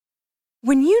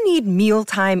When you need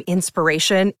mealtime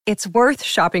inspiration, it's worth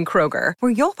shopping Kroger,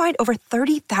 where you'll find over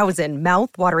 30,000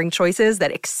 mouth-watering choices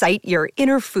that excite your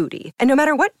inner foodie. And no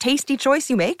matter what tasty choice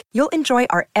you make, you'll enjoy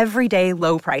our everyday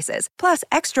low prices, plus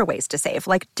extra ways to save,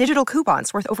 like digital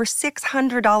coupons worth over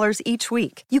 $600 each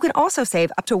week. You can also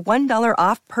save up to $1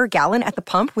 off per gallon at the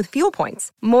pump with fuel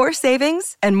points. More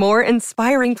savings and more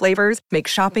inspiring flavors make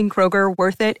shopping Kroger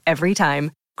worth it every time.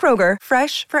 Kroger,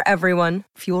 fresh for everyone.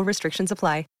 Fuel restrictions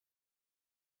apply.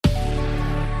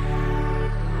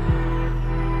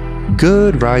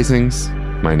 Good risings.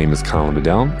 My name is Colin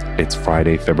Bedell. It's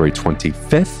Friday, February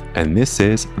 25th, and this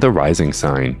is The Rising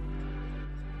Sign.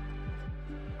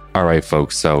 All right,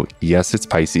 folks. So yes, it's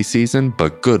Pisces season,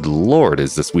 but good Lord,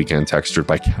 is this weekend textured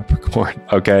by Capricorn.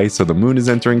 Okay, so the moon is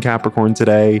entering Capricorn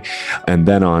today. And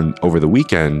then over the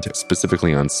weekend,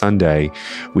 specifically on Sunday,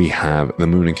 we have the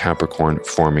moon in Capricorn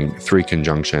forming 3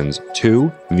 conjunctions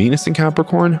to Venus in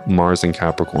Capricorn, Mars in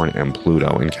Capricorn, and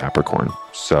Pluto in Capricorn.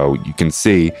 So you can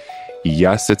see,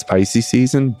 yes, it's Pisces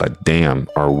season, but damn,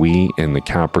 are we in the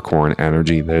Capricorn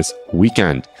energy this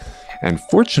weekend? And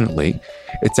fortunately,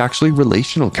 it's actually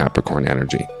relational Capricorn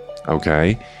energy,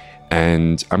 okay?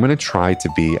 And I'm going to try to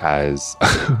be as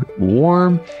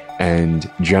warm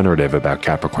and generative about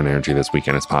Capricorn energy this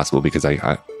weekend as possible, because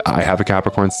I have a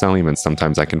Capricorn stellium, and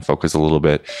sometimes I can focus a little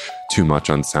bit too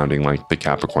much on sounding like the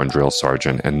Capricorn drill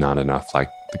sergeant and not enough like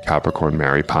the Capricorn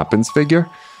Mary Poppins figure,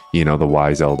 you know, the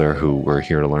wise elder who we're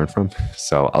here to learn from.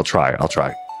 So I'll try.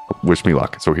 Wish me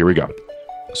luck. So here we go.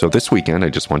 So this weekend, I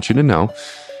just want you to know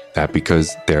that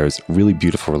because there's really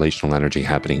beautiful relational energy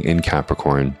happening in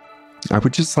Capricorn, I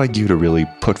would just like you to really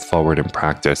put forward and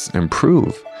practice and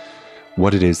prove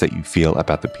what it is that you feel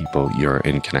about the people you're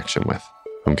in connection with,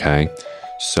 okay?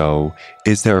 So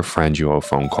is there a friend you owe a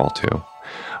phone call to?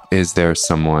 Is there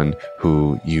someone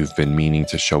who you've been meaning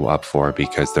to show up for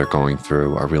because they're going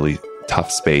through a really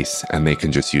tough space and they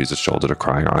can just use a shoulder to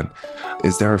cry on?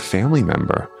 Is there a family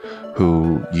member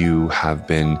who you have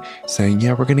been saying,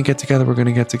 yeah, we're going to get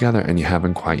together, and you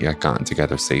haven't quite yet gotten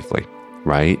together safely,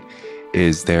 right?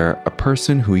 Is there a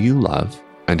person who you love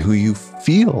and who you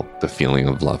feel the feeling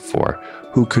of love for,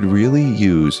 who could really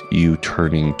use you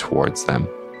turning towards them?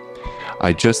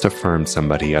 I just affirmed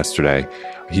somebody yesterday.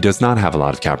 He does not have a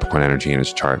lot of Capricorn energy in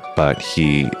his chart, but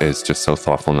he is just so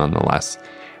thoughtful nonetheless.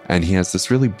 And he has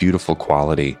this really beautiful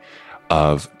quality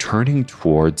of turning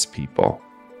towards people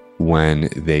when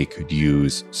they could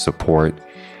use support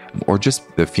or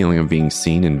just the feeling of being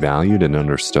seen and valued and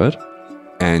understood.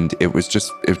 And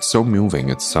it's so moving.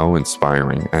 It's so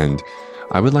inspiring. And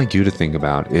I would like you to think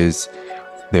about, is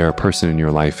there a person in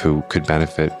your life who could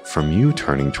benefit from you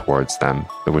turning towards them,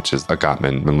 which is a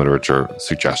Gottman in literature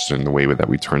suggestion, the way that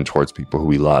we turn towards people who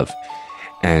we love.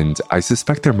 And I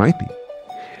suspect there might be.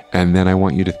 And then I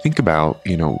want you to think about,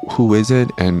 who is it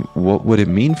and what would it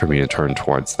mean for me to turn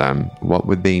towards them? What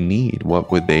would they need? What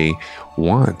would they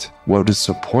want? What does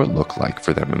support look like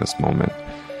for them in this moment?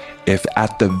 If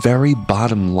at the very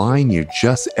bottom line, you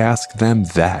just ask them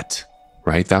that,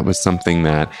 right? That was something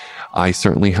that I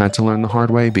certainly had to learn the hard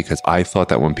way, because I thought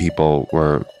that when people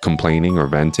were complaining or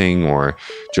venting or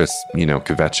just,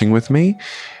 kvetching with me,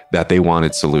 that they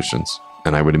wanted solutions.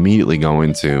 And I would immediately go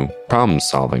into problem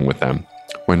solving with them,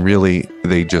 when really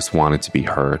they just wanted to be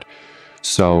heard.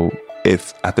 So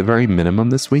if at the very minimum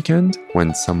this weekend,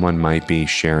 when someone might be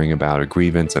sharing about a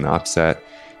grievance and upset,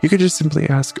 you could just simply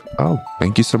ask, oh,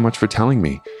 thank you so much for telling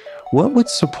me. What would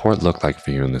support look like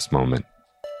for you in this moment?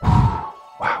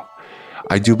 Wow.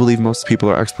 I do believe most people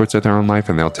are experts at their own life,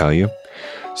 and they'll tell you.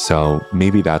 So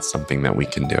maybe that's something that we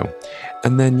can do.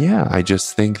 And then, I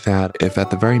just think that if at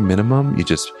the very minimum, you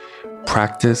just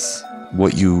practice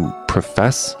what you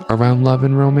profess around love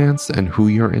and romance and who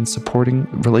you're in supporting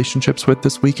relationships with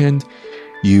this weekend,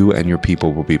 you and your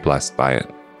people will be blessed by it.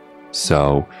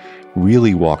 So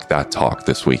really walk that talk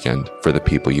this weekend for the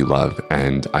people you love.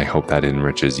 And I hope that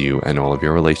enriches you and all of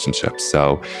your relationships.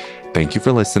 So thank you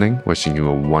for listening. Wishing you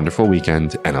a wonderful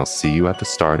weekend, and I'll see you at the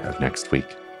start of next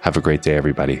week. Have a great day,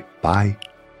 everybody. Bye.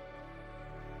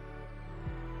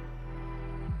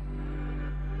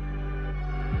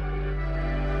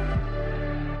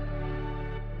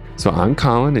 So I'm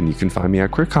Colin, and you can find me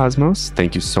at Queer Cosmos.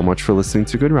 Thank you so much for listening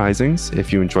to Good Risings.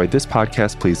 If you enjoyed this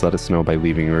podcast, please let us know by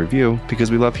leaving a review,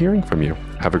 because we love hearing from you.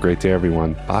 Have a great day,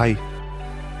 everyone. Bye.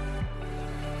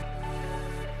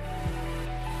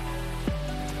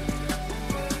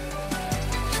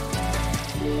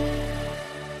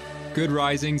 Good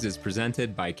Risings is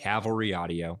presented by Cavalry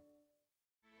Audio.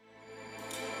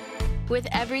 With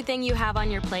everything you have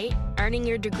on your plate, earning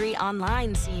your degree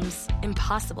online seems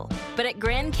impossible. But at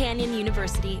Grand Canyon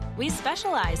University, we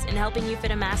specialize in helping you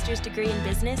fit a master's degree in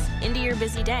business into your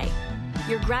busy day.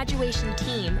 Your graduation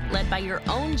team, led by your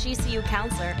own GCU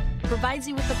counselor, provides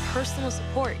you with the personal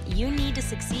support you need to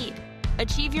succeed.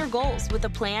 Achieve your goals with a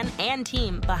plan and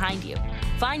team behind you.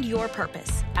 Find your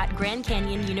purpose at Grand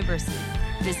Canyon University.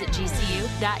 Visit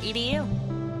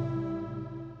gcu.edu.